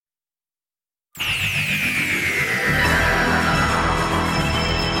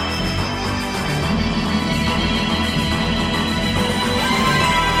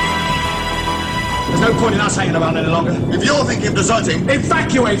point in us hanging around any longer. If you're thinking of deserting...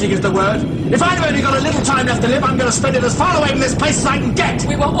 Evacuating is the word. If I've only got a little time left to live, I'm going to spend it as far away from this place as I can get.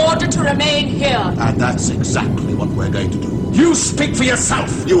 We were ordered to remain here. And that's exactly what we're going to do. You speak for yourself.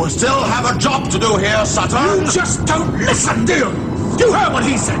 You still have a job to do here, Sutton. You just don't listen, do you? You heard what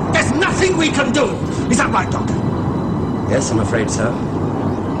he said. There's nothing we can do. Is that right, Doctor? Yes, I'm afraid so.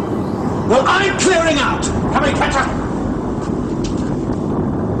 Well, I'm clearing out. Come in, Catcher.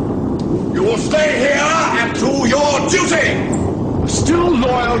 You will stay here and do your duty. Still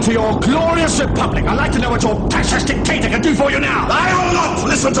loyal to your glorious republic. I'd like to know what your precious dictator can do for you now. I will not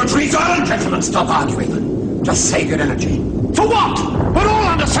listen to treason. Gentlemen, stop arguing. Just save your energy. For what? We're all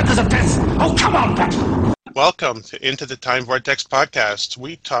under sentence of death. Oh, come on, Catcher. Welcome to Into the Time Vortex podcast.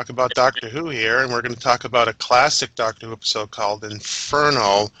 We talk about Doctor Who here, and we're going to talk about a classic Doctor Who episode called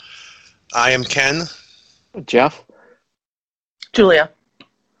Inferno. I am Ken. Jeff. Julia.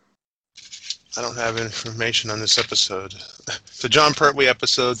 I don't have information on this episode. It's a John Pertwee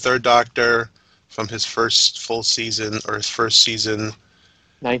episode, Third Doctor, from his first full season, or his first season.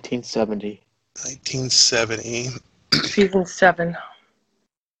 1970. 1970. Season 7.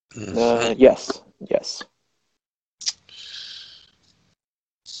 Yes.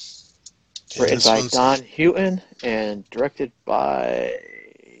 Written by Don Houghton and directed by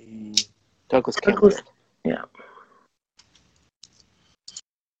Douglas Campbell. Yeah.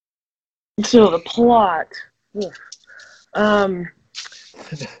 So the plot.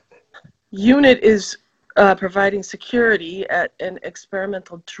 Unit is providing security at an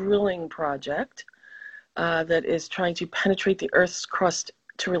experimental drilling project that is trying to penetrate the Earth's crust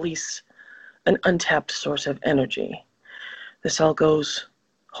to release an untapped source of energy. This all goes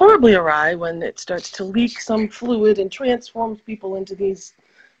horribly awry when it starts to leak some fluid and transforms people into these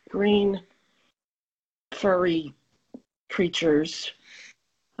green, furry creatures.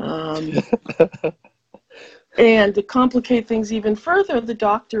 And to complicate things even further, the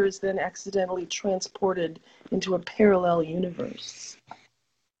Doctor is then accidentally transported into a parallel universe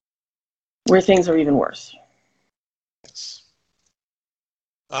where things are even worse. Yes.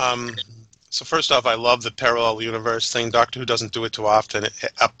 So first off, I love the parallel universe thing. Doctor Who doesn't do it too often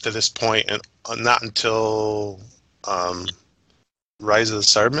up to this point, and not until Rise of the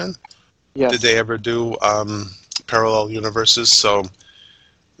Cybermen did they ever do parallel universes. So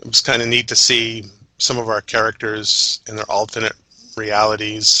it was kind of neat to see some of our characters in their alternate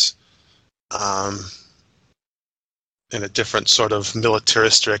realities in a different sort of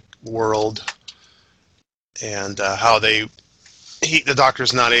militaristic world, and how the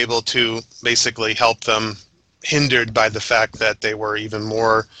Doctor's not able to basically help them, hindered by the fact that they were even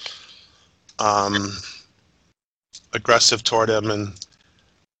more aggressive toward him, and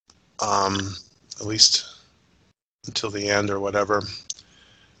at least until the end or whatever.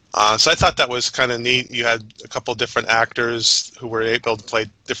 So I thought that was kind of neat. You had a couple different actors who were able to play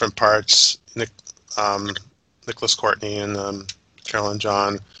different parts. Nicholas Courtney and Carolyn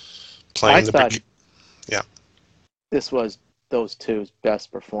John playing the big... Yeah. This was those two's best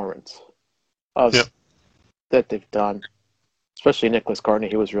performance that they've done. Especially Nicholas Courtney,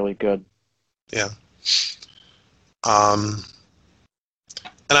 he was really good. Yeah. And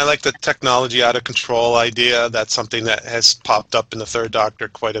I like the technology out of control idea. That's something that has popped up in the Third Doctor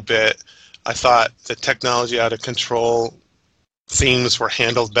quite a bit. I thought the technology out of control themes were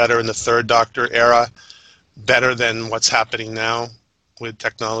handled better in the Third Doctor era, better than what's happening now with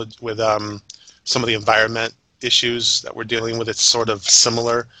technology, with some of the environment issues that we're dealing with. It's sort of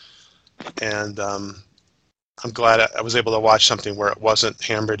similar, and I'm glad I was able to watch something where it wasn't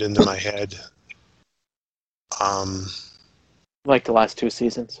hammered into my head. Like the last 2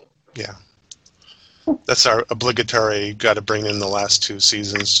 seasons. Yeah. That's our obligatory, got to bring in the last 2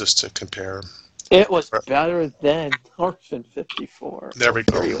 seasons just to compare. It was better than Orphan 54. There we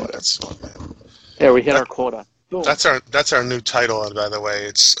go. There, we hit our quota. Boom. That's our new title, by the way.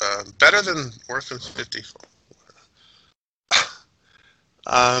 It's better than Orphan 54.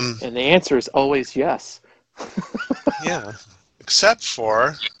 And the answer is always yes. Yeah. Except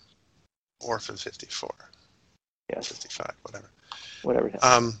for Orphan 54. Yes. 55, whatever.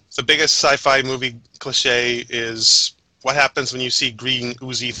 The biggest sci-fi movie cliche is what happens when you see green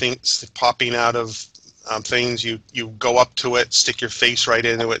oozy things popping out of things. You go up to it, stick your face right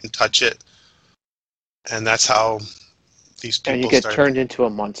into it, and touch it, and that's how these people. And you get turned into a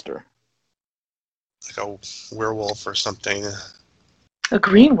monster, like a werewolf or something. A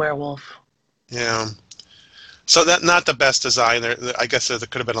green werewolf. Yeah. So that not the best design. I guess there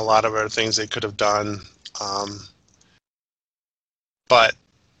could have been a lot of other things they could have done. But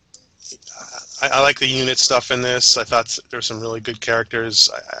I like the unit stuff in this. I thought there's some really good characters.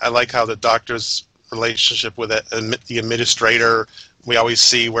 I like how the Doctor's relationship with the administrator. We always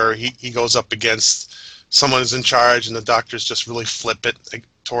see where he goes up against someone who's in charge, and the doctor's just really flippant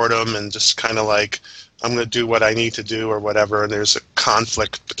toward him and just kind of like, I'm going to do what I need to do or whatever. And there's a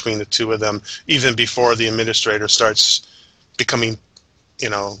conflict between the two of them, even before the administrator starts becoming,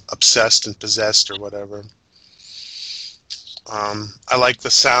 obsessed and possessed or whatever. I like the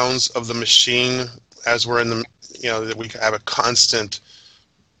sounds of the machine as we're in the, that we have a constant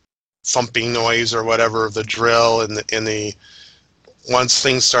thumping noise or whatever of the drill, and the once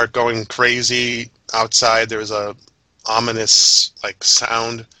things start going crazy outside, there's a ominous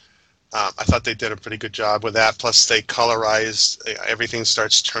sound. I thought they did a pretty good job with that. Plus, they colorized everything.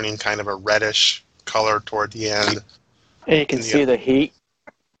 Starts turning kind of a reddish color toward the end. And you can see the heat.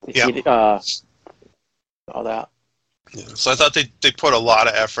 Heat, all that. Yeah. So I thought they put a lot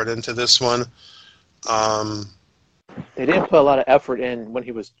of effort into this one. They didn't put a lot of effort in when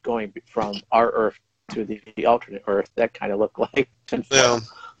he was going from our Earth to the alternate Earth. That kind of looked like tinfoil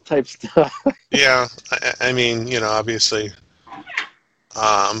type stuff. Yeah, I mean, obviously.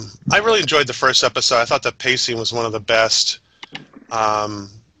 I really enjoyed the first episode. I thought the pacing was one of the best.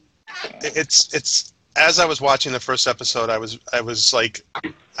 It's as I was watching the first episode, I was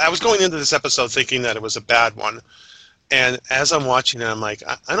going into this episode thinking that it was a bad one, and as I'm watching it, I'm like,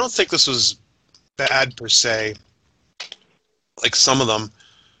 I don't think this was bad per se. Like some of them,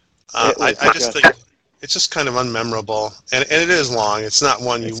 I just think it's just kind of unmemorable, and it is long. It's not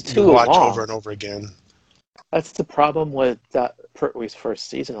one you watch over and over again. That's the problem with that Pertwee's first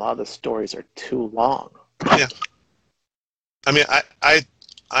season. A lot of the stories are too long. Yeah. I mean,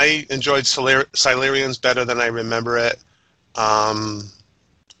 I enjoyed Silurians better than I remember it. And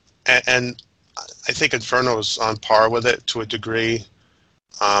I think Inferno's on par with it to a degree.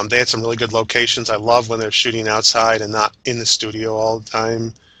 They had some really good locations. I love when they're shooting outside and not in the studio all the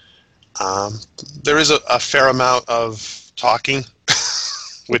time. There is a fair amount of talking,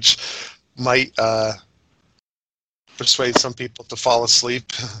 which might persuade some people to fall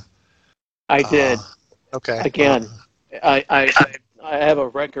asleep. I did. Okay. Again, I have a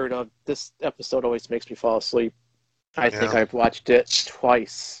record of this episode always makes me fall asleep. I think I've watched it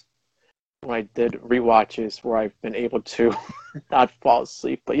twice when I did rewatches where I've been able to not fall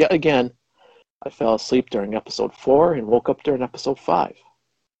asleep. But yet again, I fell asleep during episode 4 and woke up during episode 5.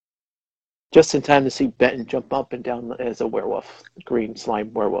 Just in time to see Benton jump up and down as a werewolf, green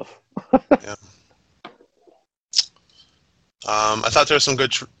slime werewolf. Yeah. I thought there were some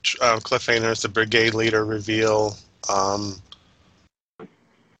good cliffhangers. The brigade leader reveal. I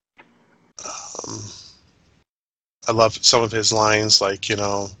love some of his lines, like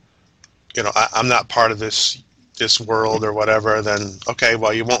I'm not part of this world or whatever. Then okay,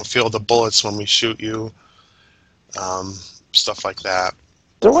 well you won't feel the bullets when we shoot you. Stuff like that.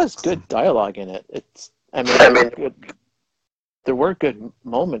 There was good dialogue in it. There were good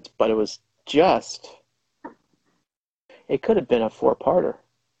moments, but it was just. It could have been a 4-parter.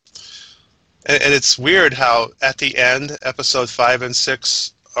 And it's weird how at the end, episode 5 and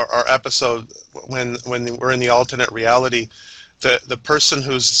 6, or episode when we're in the alternate reality, the person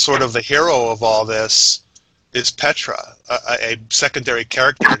who's sort of the hero of all this is Petra, a secondary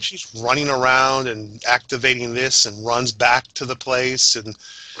character. And she's running around and activating this and runs back to the place and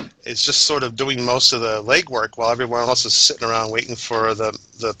is just sort of doing most of the legwork while everyone else is sitting around waiting for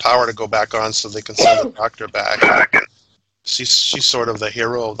the power to go back on so they can send the doctor back. She's sort of the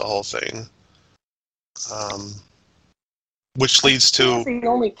hero of the whole thing, which leads to... She was the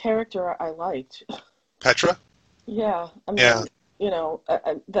only character I liked. Petra? Yeah. I mean,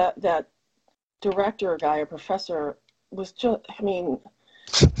 that director guy or professor was just... I mean,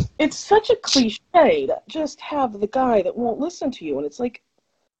 it's such a cliche to just have the guy that won't listen to you. And it's like,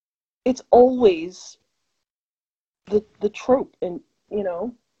 it's always the trope, and,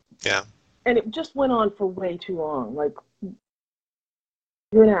 Yeah. And it just went on for way too long. Like,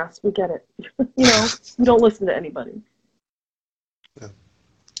 you're an ass. We get it. You don't listen to anybody.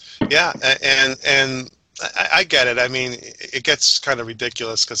 Yeah, and I get it. I mean, it gets kind of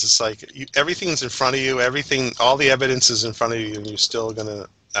ridiculous because it's like everything's in front of you. All the evidence is in front of you, and you're still going to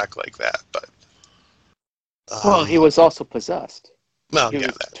act like that. But well, he was also possessed. Well,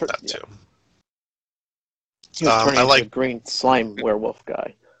 that too. He was turning into a green slime werewolf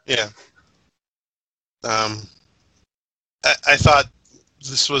guy. Yeah. I thought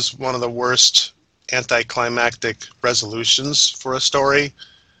this was one of the worst anticlimactic resolutions for a story,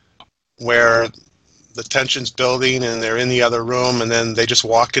 where the tension's building and they're in the other room, and then they just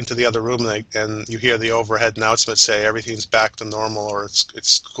walk into the other room and you hear the overhead announcement say everything's back to normal or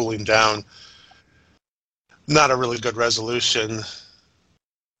it's cooling down. Not a really good resolution.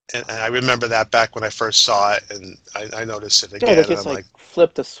 And I remember that back when I first saw it, and I noticed it Yeah, again. they And just I'm like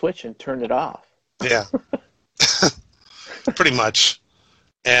flipped a switch and turned it off. yeah, pretty much.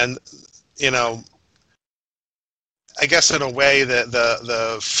 And I guess in a way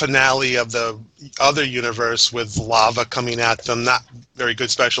the finale of the other universe with lava coming at them, not very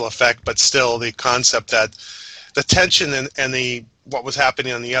good special effect, but still the concept that the tension and the what was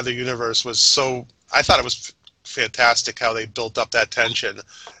happening in the other universe was so. I thought it was fantastic how they built up that tension.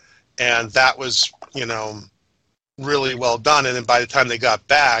 And that was, really well done. And then by the time they got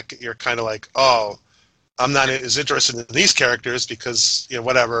back, you're kind of like, oh, I'm not as interested in these characters because,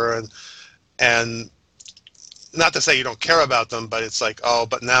 whatever. And not to say you don't care about them, but it's like, oh,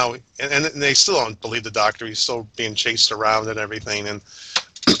 but now, and they still don't believe the Doctor. He's still being chased around and everything. And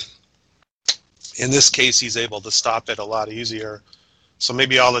in this case, he's able to stop it a lot easier. So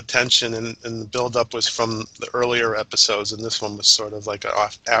maybe all the tension and the build-up was from the earlier episodes, and this one was sort of like an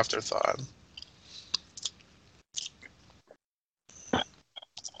afterthought.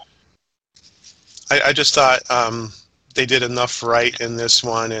 I just thought they did enough right in this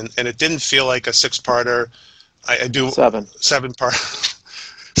one, and it didn't feel like a six-parter. I do seven-part.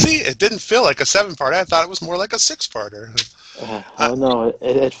 See, it didn't feel like a seven-parter. I thought it was more like a six-parter. I don't know.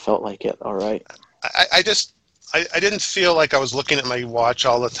 It felt like it. All right. I didn't feel like I was looking at my watch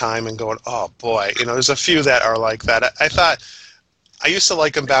all the time and going, oh boy, there's a few that are like that. I thought I used to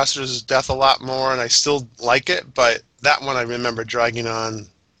like Ambassador's Death a lot more, and I still like it, but that one I remember dragging on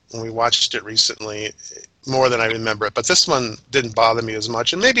when we watched it recently more than I remember it. But this one didn't bother me as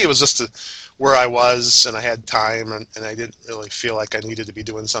much, and maybe it was just where I was and I had time, and I didn't really feel like I needed to be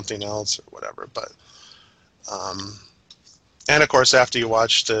doing something else or whatever. But and of course, after you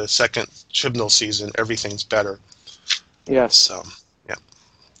watch the second Chibnall season, everything's better. Yes. So, yeah.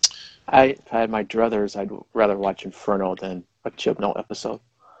 If I had my druthers, I'd rather watch Inferno than a Chibnall episode.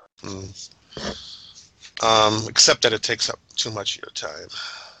 Except that it takes up too much of your time.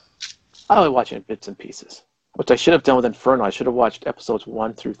 I only watch it in bits and pieces, which I should have done with Inferno. I should have watched episodes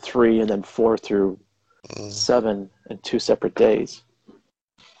 1 through 3 and then 4 through 7 in 2 separate days.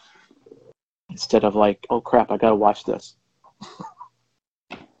 Instead of like, oh crap, I gotta watch this.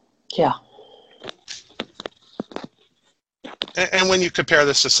 Yeah. And when you compare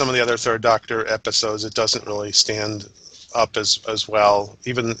this to some of the other Third Doctor episodes, it doesn't really stand up as well.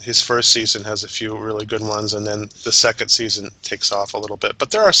 Even his first season has a few really good ones, and then the second season takes off a little bit. But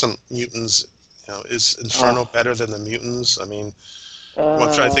there are some mutants. Is Inferno better than the mutants? I mean,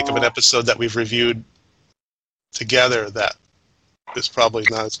 I'm trying to think of an episode that we've reviewed together that is probably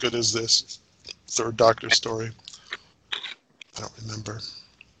not as good as this Third Doctor story. I don't remember.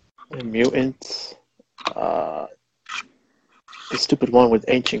 The mutants. The stupid one with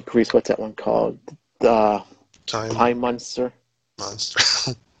ancient Greece. What's that one called? The Time Monster.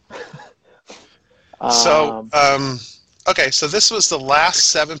 So, okay, so this was the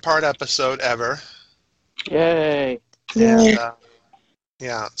last 7-part episode ever. Yay! And,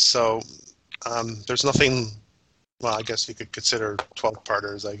 yeah, so there's nothing. Well, I guess you could consider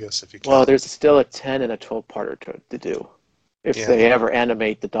 12-parters. I guess if you can. Well, there's still a 10 and a 12-parter to do, if they ever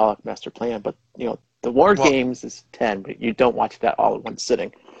animate the Dalek Master Plan. But the War Games is 10, but you don't watch that all in one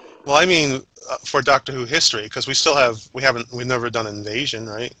sitting. Well, I mean, for Doctor Who history, because we've never done Invasion,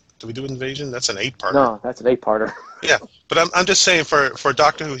 right? Did we do Invasion? That's an 8-parter. No, that's an 8-parter. Yeah, but I'm just saying for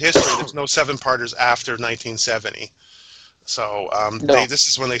Doctor Who history, there's no 7-parters after 1970. So this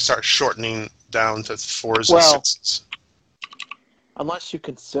is when they start shortening down to 4s and 6s. Unless you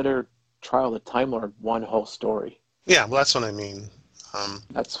consider Trial of the Time Lord one whole story. Yeah, well, that's what I mean.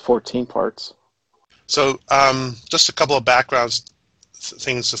 That's 14 parts. So just a couple of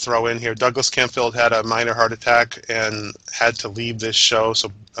things to throw in here. Douglas Camfield had a minor heart attack and had to leave this show,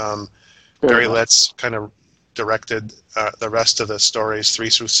 so Barry Letts kind of directed the rest of the stories, 3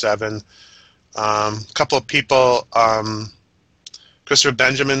 through 7. A couple of people, Christopher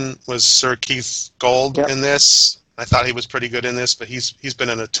Benjamin was Sir Keith Gold in this. I thought he was pretty good in this, but he's been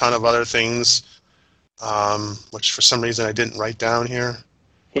in a ton of other things, which for some reason I didn't write down here.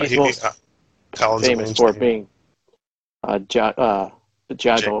 He's most famous for being Jago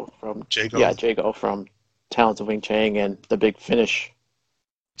from Jago from Talons of Wing Chang and the Big Finish.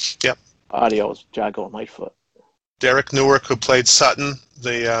 Yep. Audio's Jago and Lightfoot. Derek Newark, who played Sutton,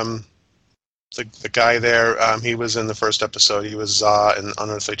 the guy there, he was in the first episode. He was Za in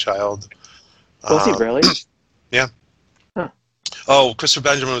Unearthly Child. Was he really? Yeah. Huh. Oh, Christopher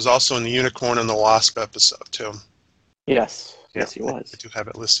Benjamin was also in the Unicorn and the Wasp episode, too. Yes. Yeah, yes, he was. I do have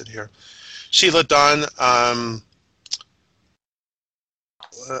it listed here. Sheila Dunn,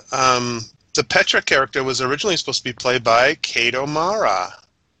 the Petra character was originally supposed to be played by Kate O'Mara.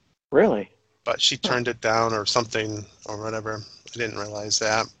 Really? but she turned it down or something or whatever. I didn't realize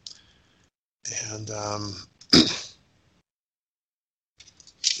that. And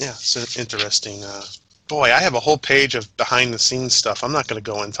yeah, it's interesting. Boy, I have a whole page of behind-the-scenes stuff. I'm not going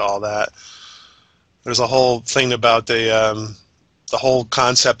to go into all that. There's a whole thing about the whole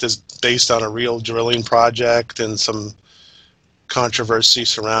concept is based on a real drilling project and some controversy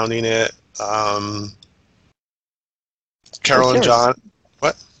surrounding it. Carol and John,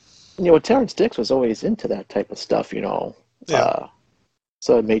 what? Terrence Dix was always into that type of stuff, Yeah.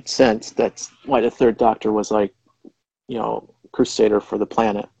 So it made sense. That's why the Third Doctor was like, crusader for the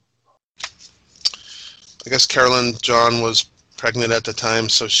planet. I guess Carolyn John was pregnant at the time,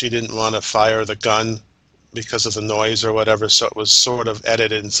 so she didn't want to fire the gun because of the noise or whatever, so it was sort of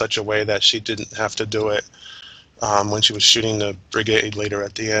edited in such a way that she didn't have to do it when she was shooting the brigade later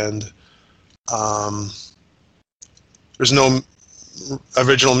at the end. There's no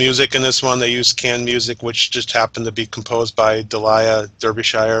original music in this one. They used canned music, which just happened to be composed by Delia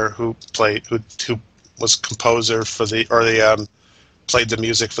Derbyshire, who was composer for played the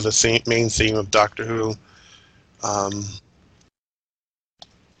music for the main theme of Doctor Who.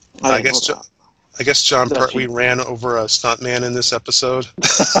 I guess John Pertwee ran over a stuntman in this episode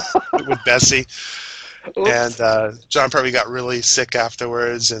with Bessie. Oops. And John Pertwee got really sick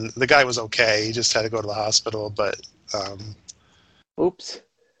afterwards, and the guy was okay. He just had to go to the hospital, but oops.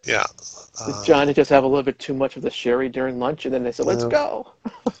 Yeah. Did Johnny just have a little bit too much of the sherry during lunch, and then they said, let's go?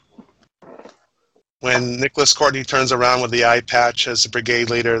 When Nicholas Courtney turns around with the eye patch as the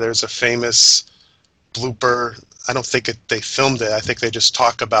brigade leader, there's a famous blooper. I don't think they filmed it. I think they just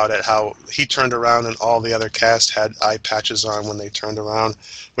talk about it, how he turned around and all the other cast had eye patches on when they turned around,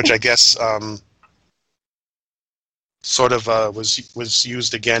 which I guess sort of was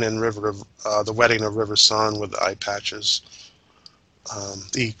used again in the Wedding of River Song with eye patches.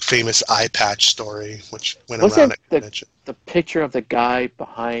 The famous eye patch story, which went around at convention. The picture of the guy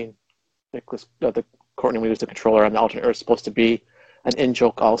behind Nicholas, the Courtney when he was the controller on the alternate Earth, supposed to be an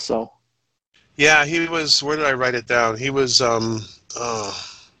in-joke also. Yeah, he was. Where did I write it down? He was some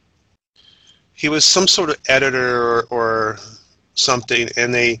sort of editor or something,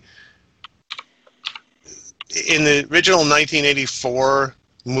 and in the original 1984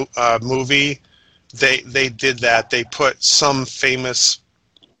 movie, they did that. They put some famous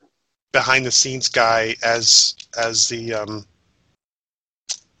behind-the-scenes guy as the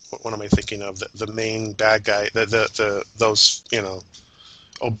what am I thinking of? The main bad guy. Those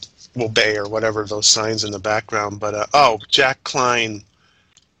obey or whatever, those signs in the background. But Jack Klein,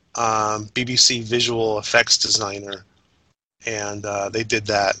 BBC visual effects designer, and they did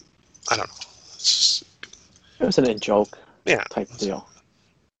that. I don't know. It was an in-joke type deal.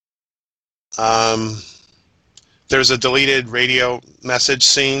 There's a deleted radio message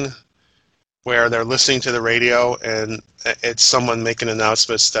scene where they're listening to the radio, and it's someone making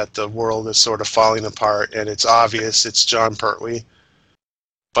announcements that the world is sort of falling apart, and it's obvious it's John Pertwee.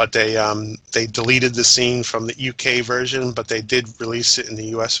 But they deleted the scene from the UK version, but they did release it in the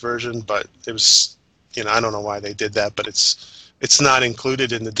US version. But it was, I don't know why they did that, but it's not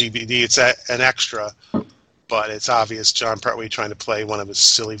included in the DVD. It's an extra, but it's obvious John Pertwee trying to play one of his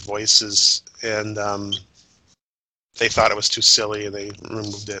silly voices, and they thought it was too silly, and they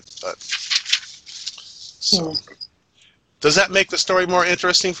removed it. But so, does that make the story more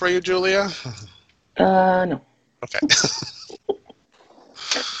interesting for you, Julia? No. Okay.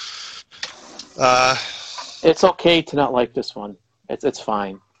 It's okay to not like this one. It's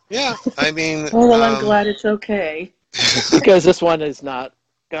fine. Yeah, I mean... Well, I'm glad it's okay. Because this one is not...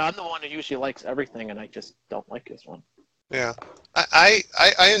 I'm the one who usually likes everything, and I just don't like this one. Yeah. I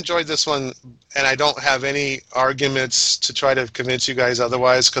enjoyed this one, and I don't have any arguments to try to convince you guys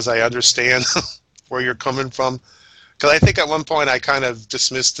otherwise, because I understand where you're coming from. Because I think at one point I kind of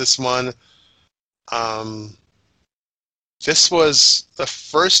dismissed this one. This was the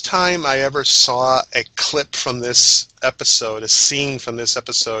first time I ever saw a clip from this episode, a scene from this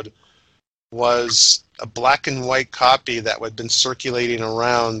episode, was a black and white copy that had been circulating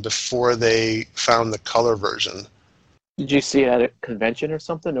around before they found the color version. Did you see it at a convention or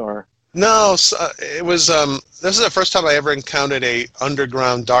something, or? No, it was. This is the first time I ever encountered a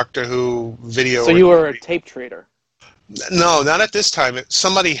underground Doctor Who video. So you were a tape trader? No, not at this time.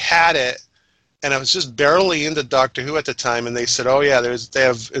 Somebody had it. And I was just barely into Doctor Who at the time, and they said, "Oh yeah, they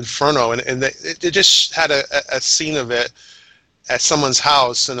have Inferno," and they just had a scene of it at someone's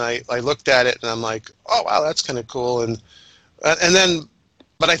house, and I looked at it, and I'm like, "Oh wow, that's kind of cool." And then,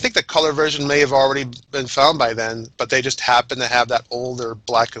 but I think the color version may have already been found by then, but they just happened to have that older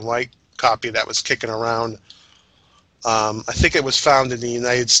black and white copy that was kicking around. I think it was found in the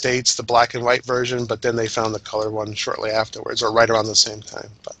United States, the black and white version, but then they found the color one shortly afterwards, or right around the same time.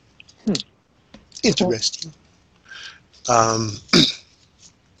 But interesting.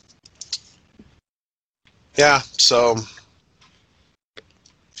 Yeah, so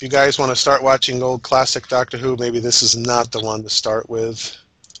if you guys want to start watching old classic Doctor Who, maybe this is not the one to start with.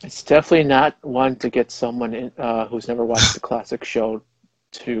 It's definitely not one to get someone who's never watched the classic show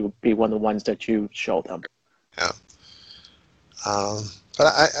to be one of the ones that you show them. Yeah.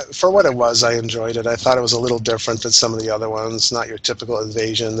 But for what it was, I enjoyed it. I thought it was a little different than some of the other ones. Not your typical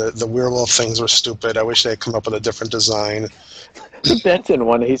invasion. The werewolf things were stupid. I wish they had come up with a different design. The Benton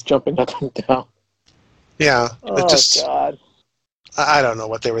one, he's jumping up and down. Yeah. Oh, God. I don't know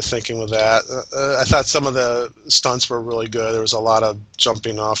what they were thinking with that. I thought some of the stunts were really good. There was a lot of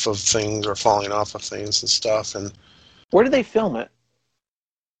jumping off of things or falling off of things and stuff. And where did they film it?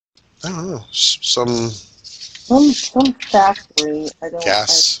 I don't know. Some factory.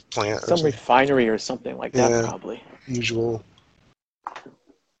 Gas plant. Some refinery or something like that, probably. Usual.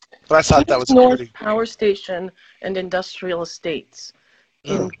 But I thought that was North pretty... Power Station and Industrial Estates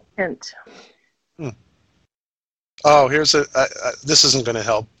in Kent. Oh, here's this isn't going to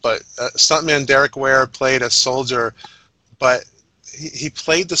help, but stuntman Derek Ware played a soldier, but he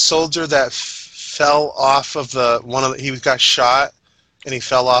played the soldier that fell off of he got shot and he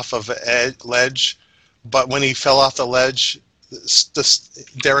fell off of a ledge, but when he fell off the ledge,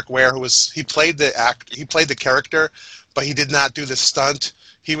 Derek Ware, he played the character, but he did not do the stunt.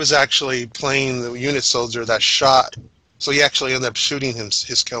 He was actually playing the unit soldier that shot, so he actually ended up shooting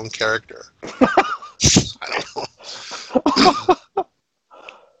his own character. I don't know.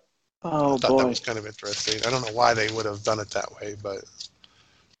 Oh, I thought boy. that was kind of interesting. I don't know why they would have done it that way, but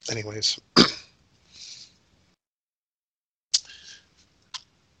anyways.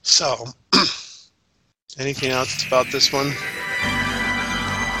 So, anything else about this one?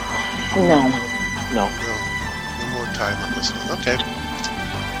 No. No. No more time on this one. Okay.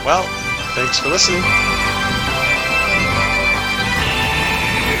 Well, thanks for listening.